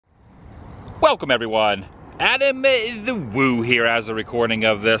Welcome everyone. Adam the Woo here as a recording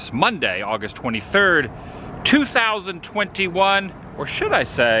of this Monday, August 23rd, 2021, or should I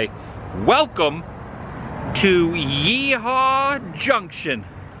say, welcome to Yeehaw Junction,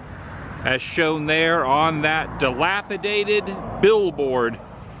 as shown there on that dilapidated billboard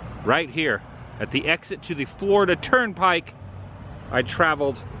right here at the exit to the Florida Turnpike. I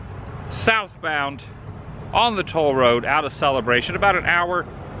traveled southbound on the toll road out of Celebration, about an hour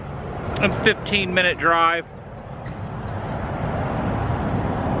and 15-minute drive.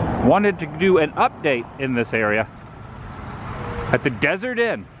 Wanted to do an update in this area at the Desert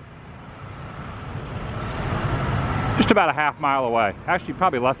Inn. Just about a half mile away. Actually,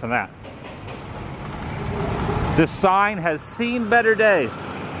 probably less than that. This sign has seen better days.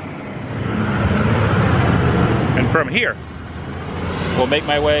 And from here, we'll make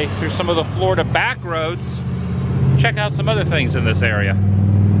my way through some of the Florida back roads, check out some other things in this area.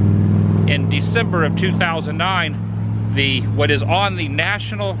 In December of 2009, what is on the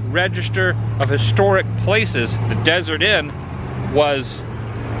National Register of Historic Places, the Desert Inn, was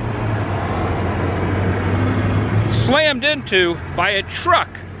slammed into by a truck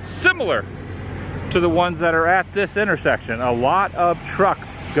similar to the ones that are at this intersection. A lot of trucks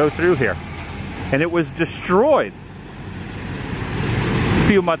go through here, and it was destroyed a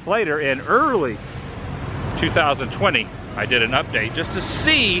few months later in early 2020. I did an update just to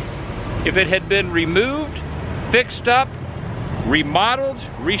see if it had been removed, fixed up, remodeled,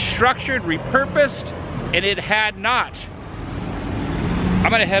 restructured, repurposed, and it had not.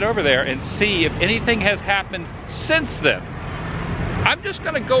 I'm gonna head over there and see if anything has happened since then. I'm just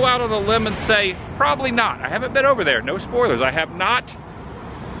gonna go out on a limb and say, probably not. I haven't been over there, no spoilers. I have not.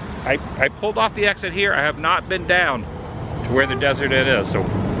 I pulled off the exit here. I have not been down to where the Desert Inn is, so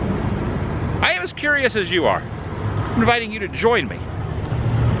I am as curious as you are. I'm inviting you to join me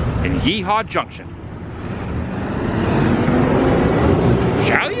in Yeehaw Junction.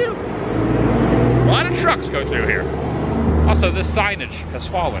 Shall you? A lot of trucks go through here. Also, this signage has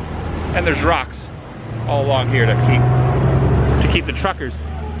fallen, and there's rocks all along here to keep the truckers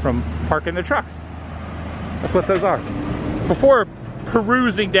from parking their trucks. That's what those are. Before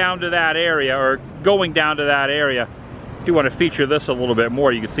perusing down to that area, or going down to that area, I do want to feature this a little bit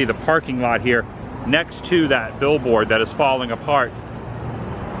more. You can see the parking lot here next to that billboard that is falling apart.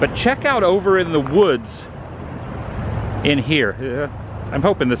 But check out over in the woods in here. I'm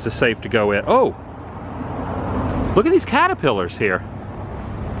hoping this is safe to go in. Oh, look at these caterpillars here.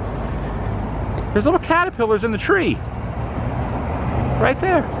 There's little caterpillars in the tree. Right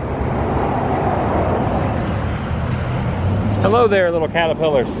there. Hello there, little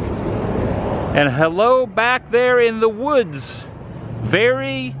caterpillars. And hello back there in the woods.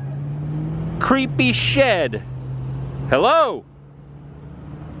 Very creepy shed. Hello.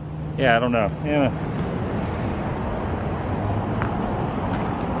 Yeah, I don't know. Yeah.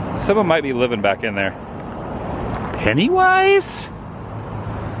 Someone might be living back in there. Pennywise?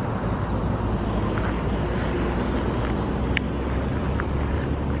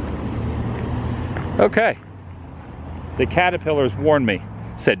 Okay. The caterpillars warned me,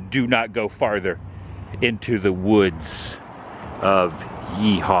 said do not go farther into the woods of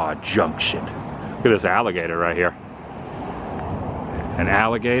Yeehaw Junction. Look at this alligator right here. An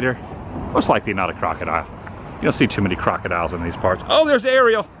alligator, most likely not a crocodile. You don't see too many crocodiles in these parts. Oh, there's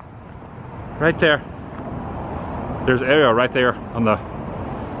Ariel, right there. There's Ariel right there on the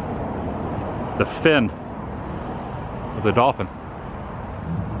fin of the dolphin.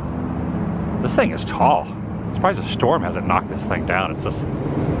 This thing is tall. I'm surprised a storm hasn't knocked this thing down. It's just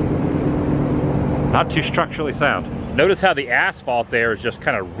not too structurally sound. Notice how the asphalt there is just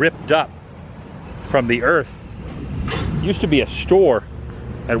kind of ripped up from the earth. Used to be a store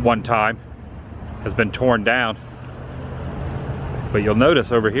at one time, has been torn down. But you'll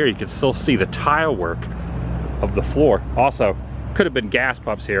notice over here you can still see the tile work of the floor. Also, could have been gas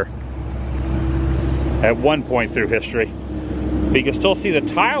pumps here at one point through history. But you can still see the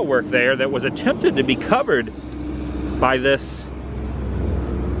tile work there that was attempted to be covered by this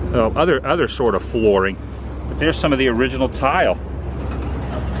other sort of flooring. But there's some of the original tile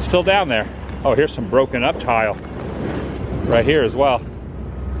still down there. Oh, here's some broken up tile right here as well.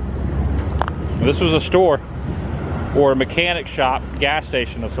 This was a store or a mechanic shop, gas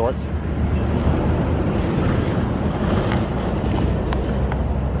station of sorts.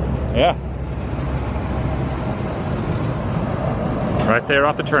 Yeah. Right there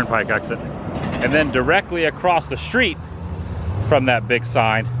off the turnpike exit. And then directly across the street from that big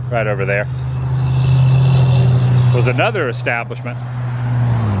sign right over there was another establishment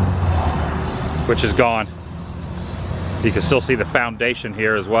which is gone. You can still see the foundation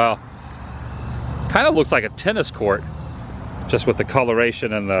here as well. Kind of looks like a tennis court, just with the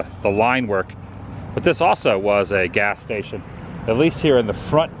coloration and the line work. But this also was a gas station, at least here in the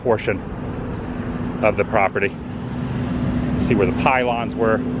front portion of the property. See where the pylons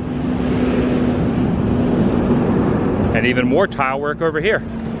were. And even more tile work over here.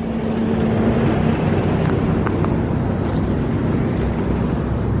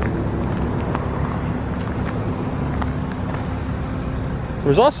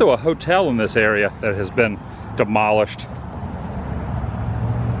 There's also a hotel in this area that has been demolished.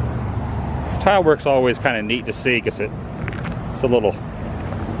 Tile work's always kind of neat to see because it's a little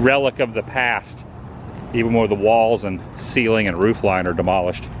relic of the past. Even where the walls and ceiling and roof line are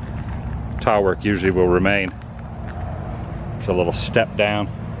demolished, tile work usually will remain. There's a little step down.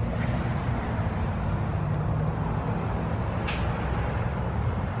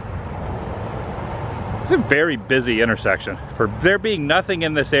 It's a very busy intersection. For there being nothing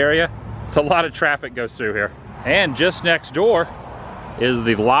in this area, it's a lot of traffic goes through here. And just next door is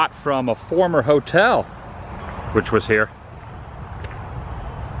the lot from a former hotel, which was here.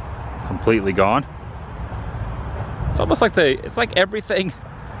 Completely gone. It's almost like it's like everything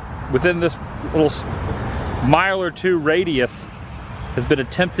within this little mile or two radius has been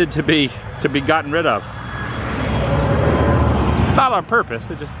attempted to be gotten rid of. Not on purpose,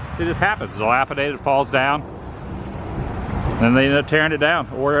 it just happens. It's dilapidated, it falls down, and then they end up tearing it down.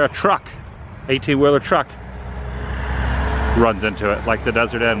 Or a truck, 18-wheeler truck, runs into it, like the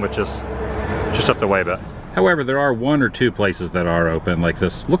Desert Inn, which is just up the way a bit. However, there are one or two places that are open, like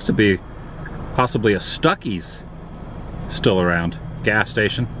this looks to be possibly a Stuckey's still around, gas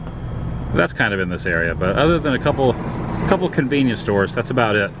station. That's kind of in this area, but other than a couple convenience stores, that's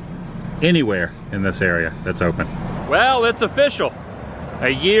about it. Anywhere in this area that's open. Well, it's official. A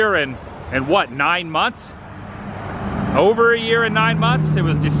year and what, 9 months? Over a year and 9 months. It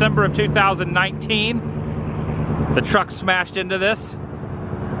was December of 2019. The truck smashed into this.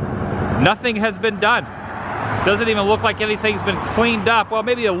 Nothing has been done. Doesn't even look like anything's been cleaned up. Well,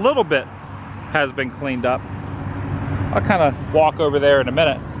 maybe a little bit has been cleaned up. I'll kind of walk over there in a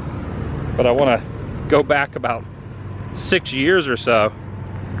minute, but I want to go back about 6 years or so.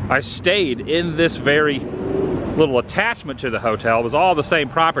 I stayed in this very little attachment to the hotel. It was all the same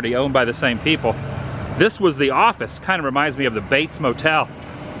property owned by the same people. This was the office. Kind of reminds me of the Bates Motel.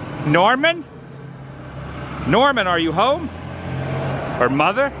 Norman? Norman, are you home? Or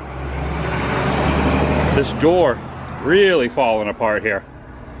Mother? This door really falling apart here.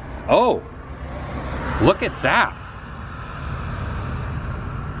 Oh, look at that.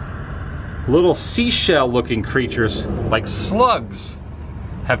 Little seashell looking creatures like slugs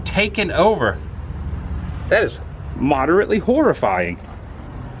have taken over. That is moderately horrifying.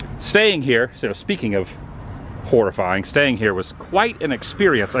 Staying here, so speaking of horrifying, staying here was quite an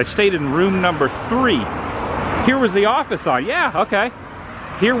experience. I stayed in room number 3. Here was the office sign. Yeah, okay.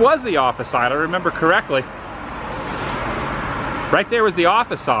 Here was the office sign, I remember correctly. Right there was the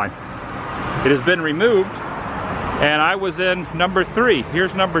office sign. It has been removed, and I was in number 3.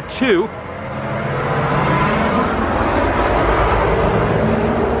 Here's number 2.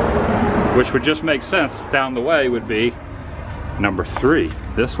 Which would just make sense. Down the way would be number 3.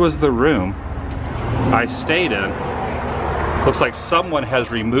 This was the room I stayed in. Looks like someone has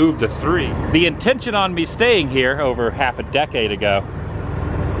removed the 3. The intention on me staying here over half a decade ago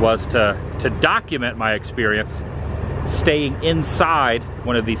was to document my experience staying inside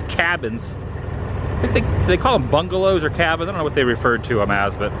one of these cabins. I think they call them bungalows or cabins. I don't know what they referred to them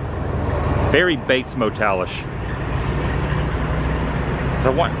as, but very Bates Motel-ish.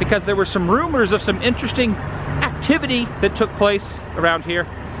 Because there were some rumors of some interesting activity that took place around here.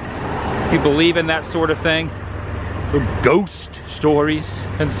 If you believe in that sort of thing, ghost stories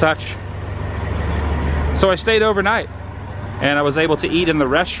and such. So I stayed overnight, and I was able to eat in the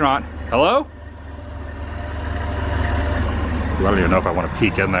restaurant. Hello? I don't even know if I want to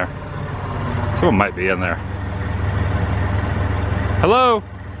peek in there. Someone might be in there. Hello?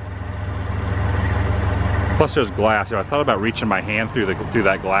 Plus there's glass. You know, I thought about reaching my hand through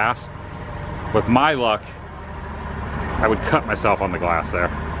that glass. With my luck, I would cut myself on the glass there.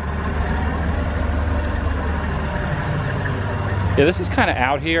 Yeah, this is kind of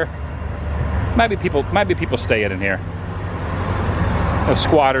out here. Might be people staying in here. You know,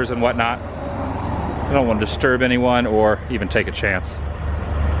 squatters and whatnot. I don't want to disturb anyone or even take a chance.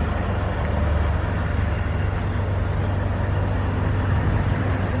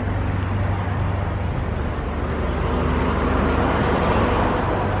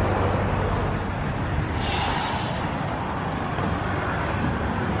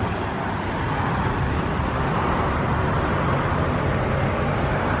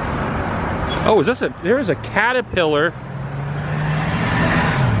 Oh, is this there's a Caterpillar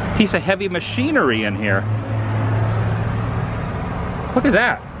piece of heavy machinery in here. Look at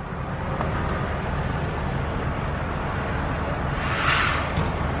that.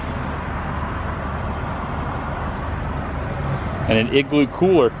 And an Igloo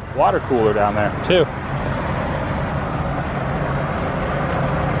cooler, water cooler down there too.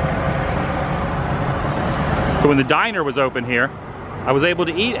 So when the diner was open here, I was able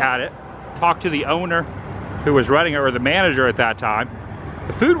to eat at it, talk to the owner who was running it, or the manager at that time.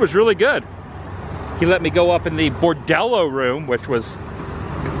 The food was really good. He let me go up in the bordello room, which was,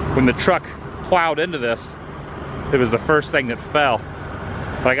 when the truck plowed into this, it was the first thing that fell.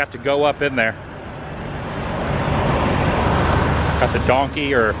 But I got to go up in there. Got the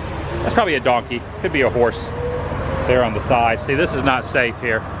donkey, or that's probably a donkey, could be a horse there on the side. See, this is not safe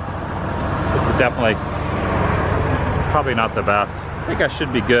here. This is definitely probably not the best. I think I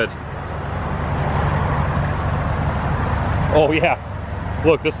should be good. Oh yeah,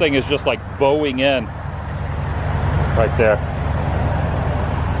 look, this thing is just like bowing in right there.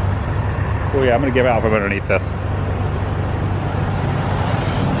 Oh yeah, I'm gonna get out from underneath this.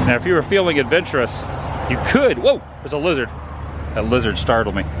 Now if you were feeling adventurous, you could, whoa, there's a lizard. That lizard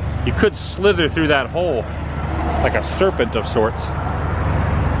startled me. You could slither through that hole like a serpent of sorts.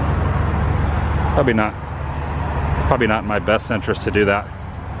 Probably not in my best interest to do that.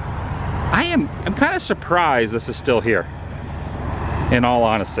 I'm kind of surprised this is still here, in all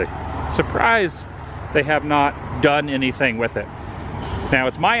honesty. Surprised they have not done anything with it. Now,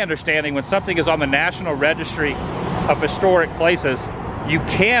 it's my understanding when something is on the National Registry of Historic Places, you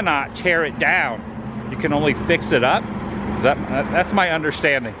cannot tear it down. You can only fix it up. That's my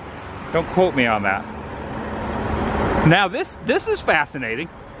understanding. Don't quote me on that. Now this is fascinating.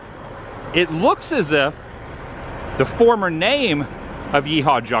 It looks as if the former name of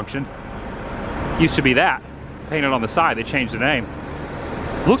Yeehaw Junction used to be that, painted on the side. They changed the name.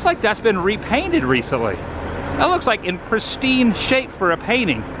 Looks like that's been repainted recently. That looks like in pristine shape for a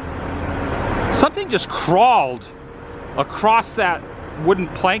painting. Something just crawled across that wooden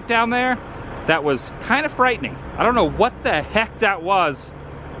plank down there. That was kind of frightening. I don't know what the heck that was.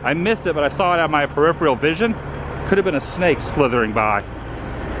 I missed it, but I saw it on my peripheral vision. Could have been a snake slithering by.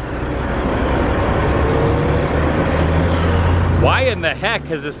 Why in the heck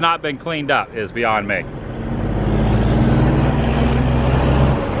has this not been cleaned up is beyond me.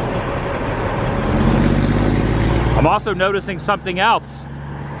 I'm also noticing something else.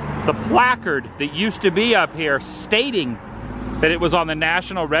 The placard that used to be up here stating that it was on the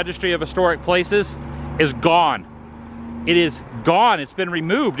National Registry of Historic Places is gone. It is gone. It's been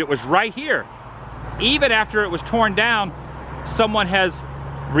removed. It was right here. Even after it was torn down, someone has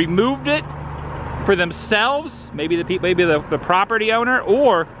removed it for themselves, maybe the property owner,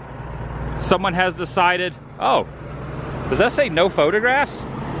 or someone has decided, oh, does that say no photographs?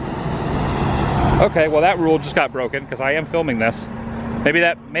 Okay, well that rule just got broken because I am filming this. Maybe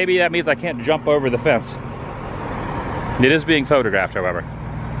that means I can't jump over the fence. It is being photographed, however.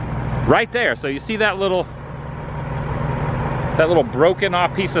 Right there, so you see that little broken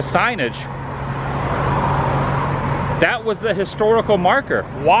off piece of signage. That was the historical marker.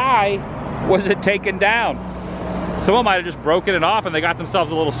 Why was it taken down? Someone might have just broken it off and they got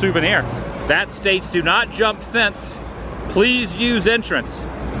themselves a little souvenir. That states, do not jump fence, please use entrance.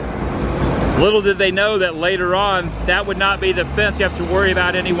 Little did they know that later on, that would not be the fence you have to worry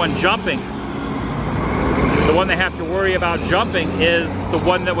about anyone jumping. The one they have to worry about jumping is the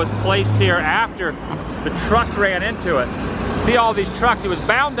one that was placed here after the truck ran into it. See all these trucks, it was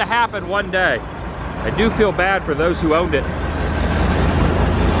bound to happen one day. I do feel bad for those who owned it.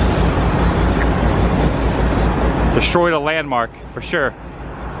 Destroyed a landmark, for sure.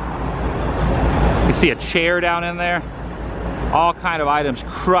 You see a chair down in there. All kind of items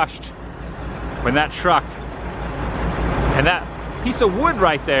crushed when that truck, and that piece of wood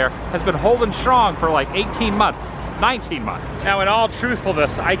right there has been holding strong for like 18 months, 19 months. Now in all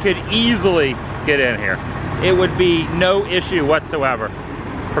truthfulness, I could easily get in here. It would be no issue whatsoever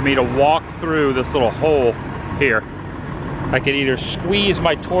for me to walk through this little hole here. I could either squeeze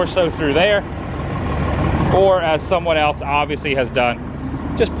my torso through there, or as someone else obviously has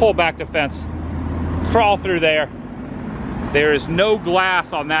done, just pull back the fence, crawl through there. There is no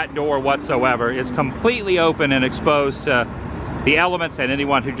glass on that door whatsoever. It's completely open and exposed to the elements and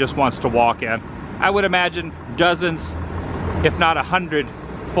anyone who just wants to walk in. I would imagine dozens, if not 100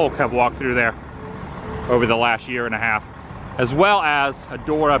 folk have walked through there over the last year and a half, as well as a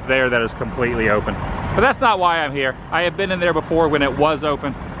door up there that is completely open. But that's not why I'm here. I have been in there before when it was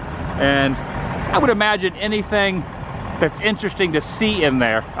open, and I would imagine anything that's interesting to see in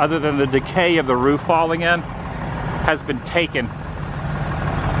there, other than the decay of the roof falling in, has been taken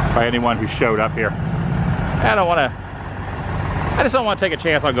by anyone who showed up here. I just don't want to take a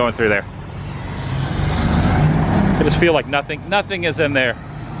chance on going through there. I just feel like nothing is in there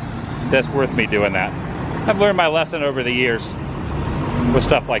that's worth me doing that. I've learned my lesson over the years with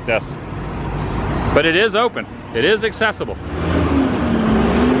stuff like this. But it is open. It is accessible.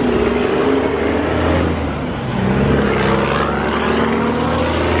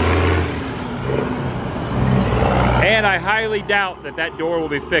 And I highly doubt that that door will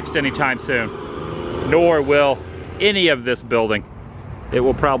be fixed anytime soon. Nor will any of this building. It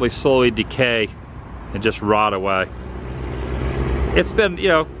will probably slowly decay and just rot away. It's been, you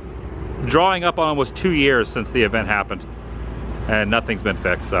know, drawing up on almost 2 years since the event happened, and nothing's been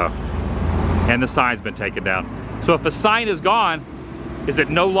fixed, so. And the sign's been taken down. So if the sign is gone, is it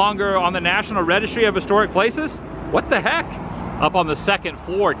no longer on the National Registry of Historic Places? What the heck? Up on the second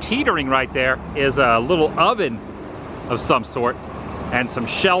floor, teetering right there, is a little oven of some sort and some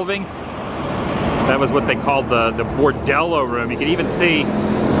shelving. That was what they called the bordello room. You can even see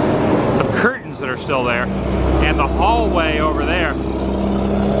some curtains that are still there, and the hallway over there.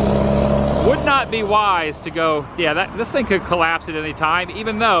 Would not be wise to go, yeah, this thing could collapse at any time,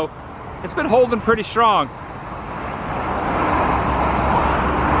 even though it's been holding pretty strong.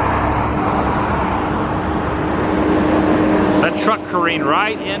 That truck careened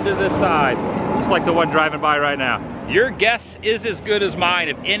right into this side, just like the one driving by right now. Your guess is as good as mine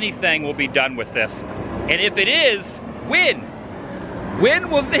if anything will be done with this. And if it is, when? When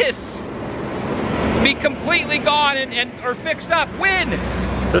will this be completely gone or fixed up? When?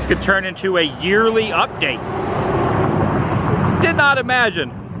 This could turn into a yearly update. Did not imagine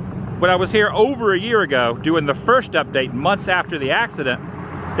when I was here over a year ago doing the first update months after the accident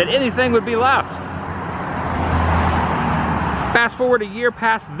that anything would be left. Fast forward a year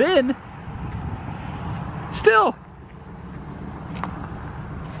past then, still.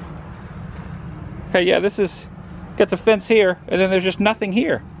 Okay, yeah, this is, got the fence here, and then there's just nothing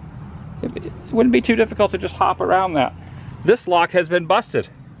here. It wouldn't be too difficult to just hop around that. This lock has been busted.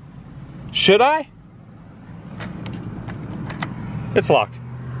 Should I? It's locked.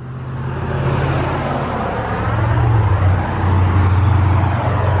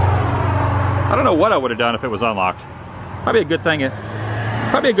 I don't know what I would have done if it was unlocked. Probably a good thing it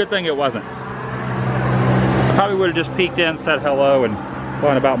wasn't. Probably would have just peeked in, said hello, and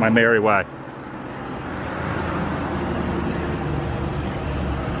gone about my merry way.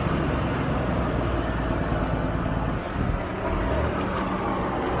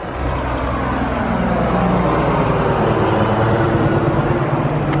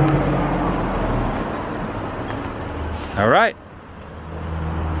 All right,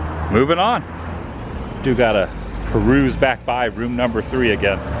 moving on. Do gotta peruse back by room number 3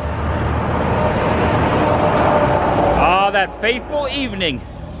 again. Ah, that faithful evening.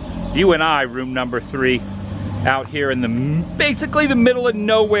 You and I, room number 3, out here in the basically the middle of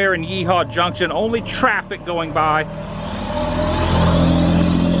nowhere in Yeehaw Junction. Only traffic going by,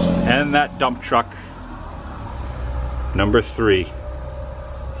 and that dump truck number 3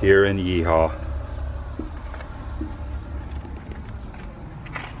 here in Yeehaw.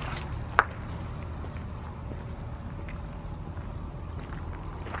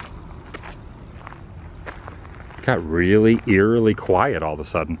 Got really eerily quiet all of a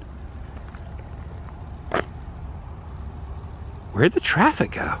sudden. Where'd the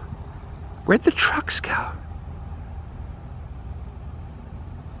traffic go? Where'd the trucks go?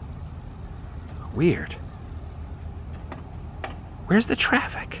 Weird. Where's the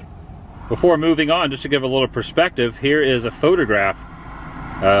traffic? Before moving on, just to give a little perspective, here is a photograph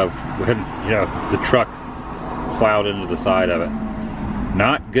of when, you know, the truck plowed into the side of it.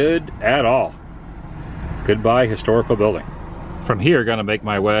 Not good at all. Goodbye, historical building. From here, gonna make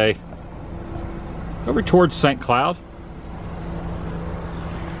my way over towards St. Cloud,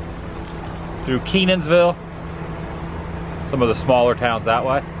 through Kenansville, some of the smaller towns that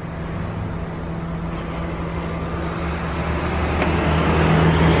way.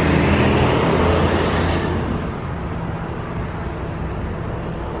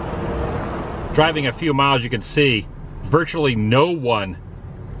 Driving a few miles, you can see virtually no one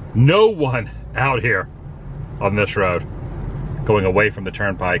out here on this road going away from the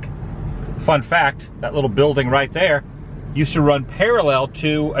turnpike. Fun fact, that little building right there used to run parallel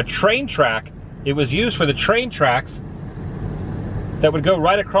to a train track. It was used for the train tracks that would go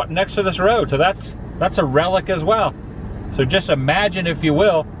right across next to this road. So that's a relic as well. So just imagine, if you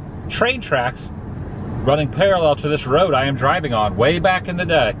will, train tracks running parallel to this road I am driving on way back in the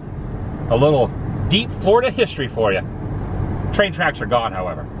day. A little deep Florida history for you. Train tracks are gone,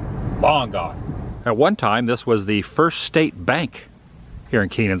 however. Long gone. At one time, this was the First State Bank here in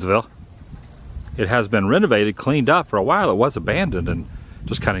Kenansville. It has been renovated, cleaned up. For a while it was abandoned and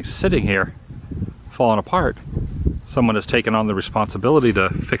just kind of sitting here, falling apart. Someone has taken on the responsibility to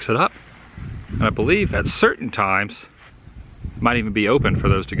fix it up. And I believe at certain times, it might even be open for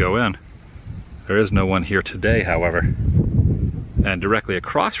those to go in. There is no one here today, however. And directly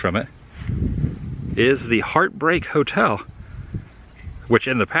across from it is the Heartbreak Hotel, which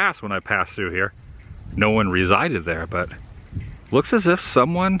in the past when I passed through here, no one resided there, but looks as if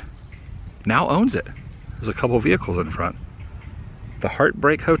someone now owns it. There's a couple vehicles in front. The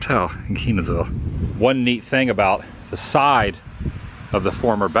Heartbreak Hotel in Kenansville. One neat thing about the side of the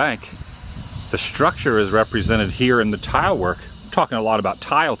former bank, the structure is represented here in the tile work. I'm talking a lot about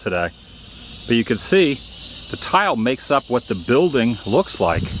tile today, but you can see the tile makes up what the building looks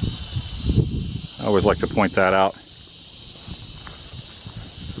like. I always like to point that out.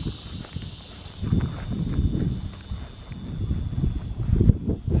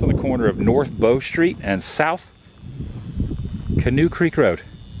 It's on the corner of North Bow Street and South Canoe Creek Road,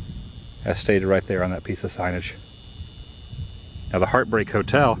 as stated right there on that piece of signage. Now the Heartbreak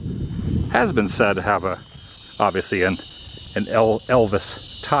Hotel has been said to have obviously an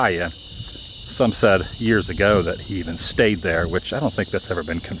Elvis tie-in. Some said years ago that he even stayed there, which I don't think that's ever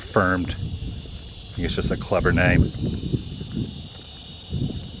been confirmed. I think it's just a clever name.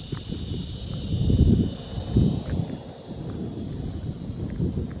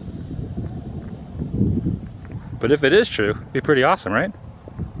 But if it is true, it'd be pretty awesome, right?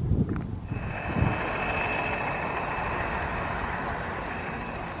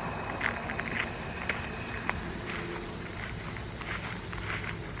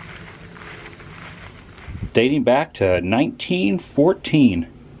 Dating back to 1914.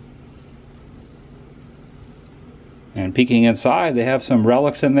 And peeking inside, they have some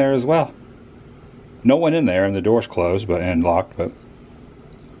relics in there as well. No one in there, and the door's closed and locked, but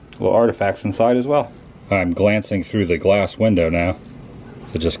little artifacts inside as well. I'm glancing through the glass window now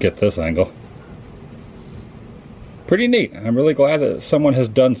to just get this angle. Pretty neat. I'm really glad that someone has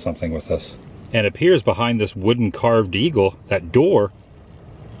done something with this. And it appears behind this wooden carved eagle, that door,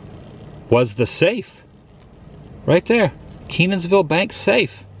 was the safe. Right there. Kenansville Bank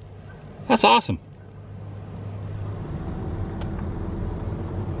safe. That's awesome.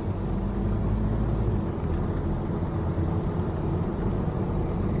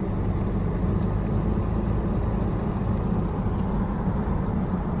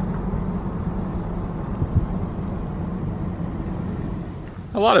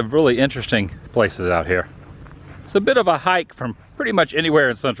 A lot of really interesting places out here. It's a bit of a hike from pretty much anywhere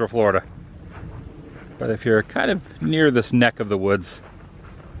in Central Florida. But if you're kind of near this neck of the woods,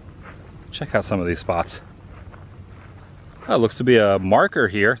 check out some of these spots. Oh, it looks to be a marker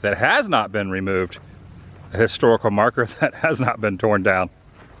here that has not been removed. A historical marker that has not been torn down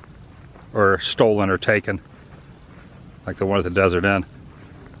or stolen or taken, like the one at the Desert Inn.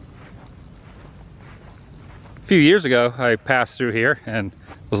 A few years ago, I passed through here and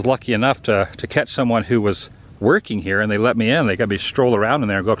was lucky enough to catch someone who was working here, and they let me in. They got me stroll around in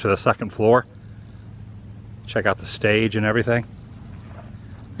there and go up to the second floor. Check out the stage and everything.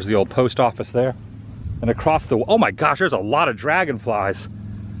 There's the old post office there. And across the, oh my gosh, there's a lot of dragonflies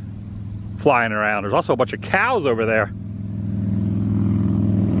flying around. There's also a bunch of cows over there.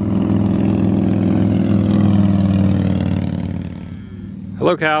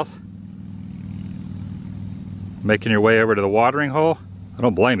 Hello, cows. Making your way over to the watering hole? I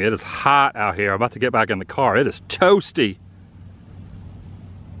don't blame you. It is hot out here. I'm about to get back in the car. It is toasty.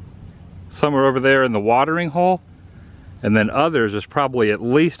 Some are over there in the watering hole, and then others, there's probably at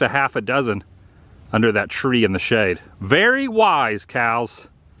least a half a dozen under that tree in the shade. Very wise, cows.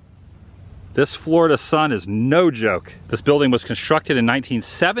 This Florida sun is no joke. This building was constructed in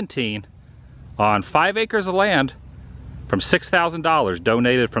 1917 on 5 acres of land from $6,000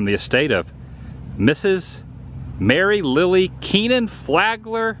 donated from the estate of Mrs. Mary Lily Keenan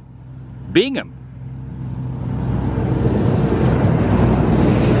Flagler Bingham.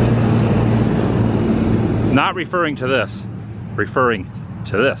 Not referring to this, referring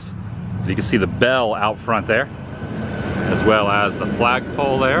to this. You can see the bell out front there, as well as the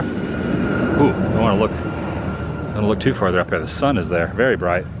flagpole there. Ooh, don't want to look too farther up there. The sun is there, very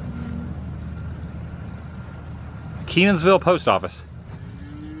bright. Kenansville Post Office.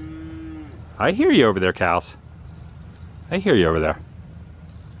 I hear you over there, cows. I hear you over there.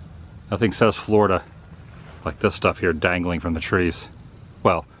 Nothing says Florida like this stuff here dangling from the trees.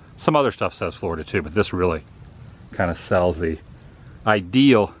 Well, some other stuff says Florida too, but this really kind of sells the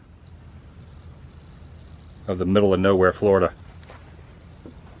ideal of the middle of nowhere Florida.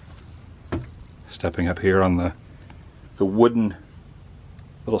 Stepping up here on the wooden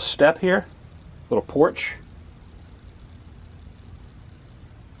little step here, little porch.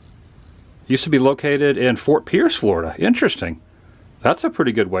 Used to be located in Fort Pierce, Florida. Interesting. That's a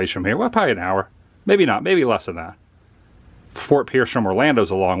pretty good ways from here. Well, probably an hour. Maybe not, maybe less than that. Fort Pierce from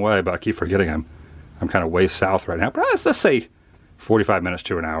Orlando's a long way, but I keep forgetting I'm kind of way south right now. But let's say 45 minutes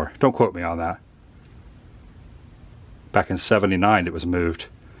to an hour. Don't quote me on that. Back in '79 it was moved.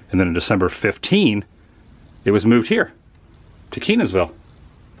 And then in December 15, it was moved here to Kenansville.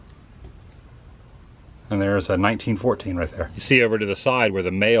 And there's a 1914 right there. You see over to the side where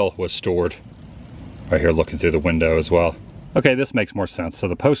the mail was stored. Right here looking through the window as well. Okay, this makes more sense. So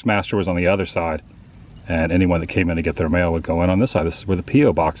the postmaster was on the other side, and anyone that came in to get their mail would go in on this side. This is where the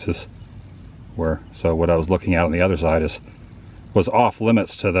P.O. boxes were. So what I was looking at on the other side was off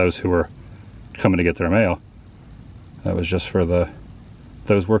limits to those who were coming to get their mail. That was just for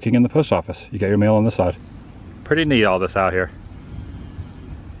those working in the post office. You get your mail on this side. Pretty neat, all this out here.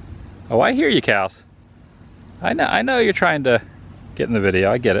 Oh, I hear you, cows. I know you're trying to get in the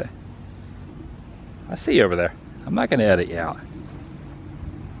video. I get it. I see you over there. I'm not going to edit you out.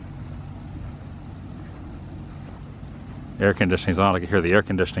 Air conditioning's on. I can hear the air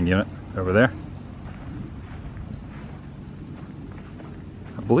conditioning unit over there.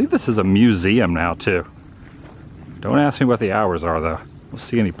 I believe this is a museum now too. Don't ask me what the hours are though. We'll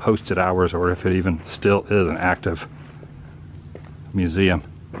see any posted hours or if it even still is an active museum.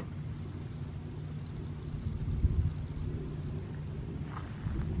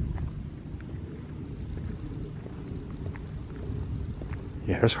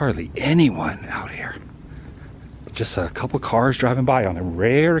 Yeah, there's hardly anyone out here. Just a couple cars driving by on a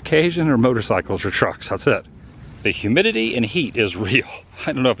rare occasion, or motorcycles or trucks, that's it. The humidity and heat is real.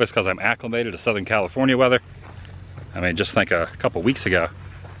 I don't know if it's because I'm acclimated to Southern California weather. I mean, just think a couple weeks ago,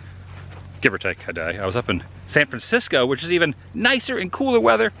 give or take a day, I was up in San Francisco, which is even nicer and cooler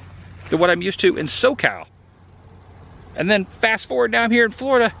weather than what I'm used to in SoCal. And then fast forward down here in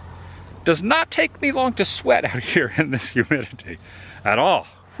Florida, does not take me long to sweat out here in this humidity at all.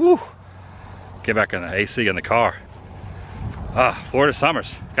 Whew. Get back in the AC in the car. Ah, Florida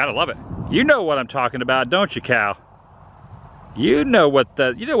summers, gotta love it. You know what I'm talking about, don't you, Cal? You know what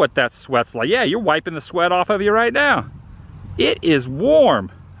that sweat's like. Yeah, you're wiping the sweat off of you right now. It is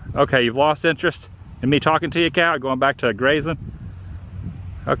warm. Okay, you've lost interest in me talking to you, Cal, going back to grazing?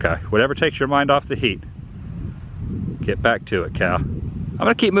 Okay, whatever takes your mind off the heat. Get back to it, Cal. I'm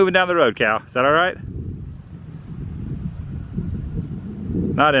gonna keep moving down the road, Cal. Is that all right?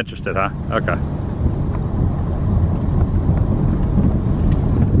 Not interested, huh? Okay.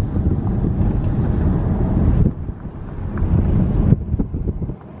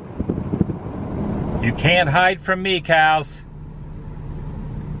 You can't hide from me, cows.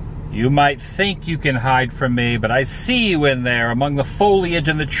 You might think you can hide from me, but I see you in there among the foliage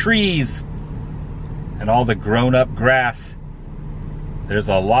and the trees and all the grown-up grass. There's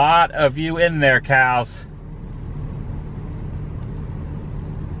a lot of you in there, cows.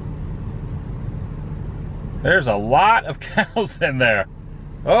 There's a lot of cows in there.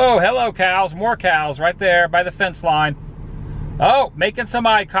 Oh, hello, cows. More cows right there by the fence line. Oh, making some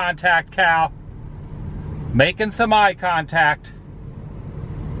eye contact, cow. Making some eye contact.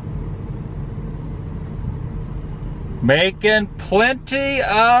 Making plenty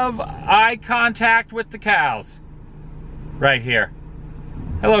of eye contact with the cows. Right here.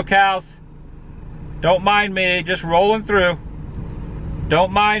 Hello, cows. Don't mind me, just rolling through.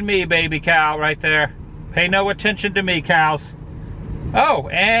 Don't mind me, baby cow, right there. Pay no attention to me, cows. Oh,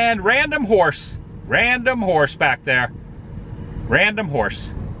 and random horse. Random horse back there. Random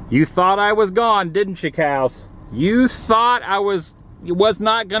horse. You thought I was gone, didn't you, cows? You thought I was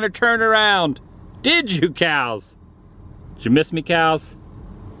not gonna turn around. Did you, cows? Did you miss me, cows?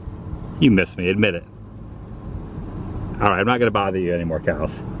 You missed me, admit it. All right, I'm not gonna bother you anymore,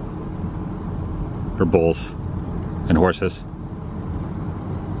 cows. Or bulls and horses.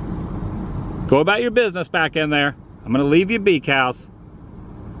 Go about your business back in there. I'm gonna leave you be, cows.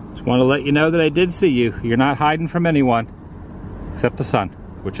 Just want to let you know that I did see you. You're not hiding from anyone, except the sun,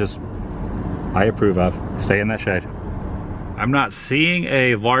 which is, I approve of. Stay in that shade. I'm not seeing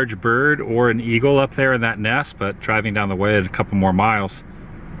a large bird or an eagle up there in that nest, but driving down the way a couple more miles,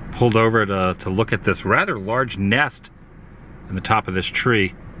 pulled over to look at this rather large nest in the top of this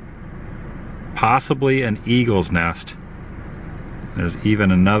tree. Possibly an eagle's nest. There's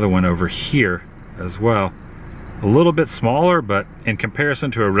even another one over here as well. A little bit smaller, but in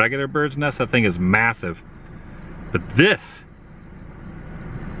comparison to a regular bird's nest, that thing is massive. But this,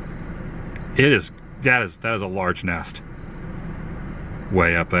 that is a large nest.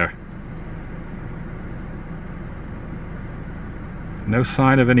 Way up there. No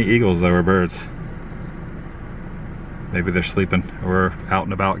sign of any eagles though, or birds. Maybe they're sleeping or out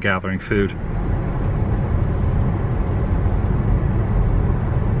and about gathering food.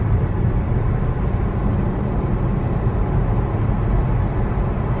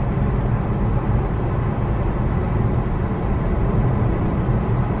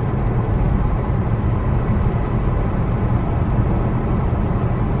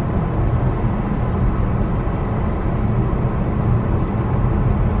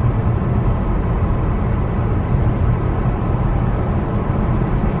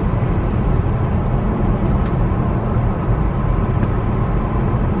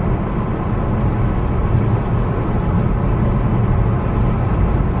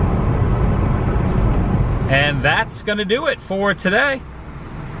 And that's gonna do it for today.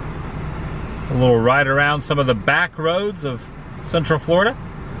 A little ride around some of the back roads of Central Florida.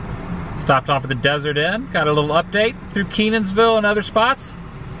 Stopped off at the Desert Inn, got a little update through Kenansville and other spots.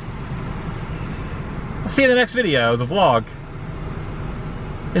 I'll see you in the next video. The vlog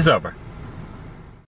is over.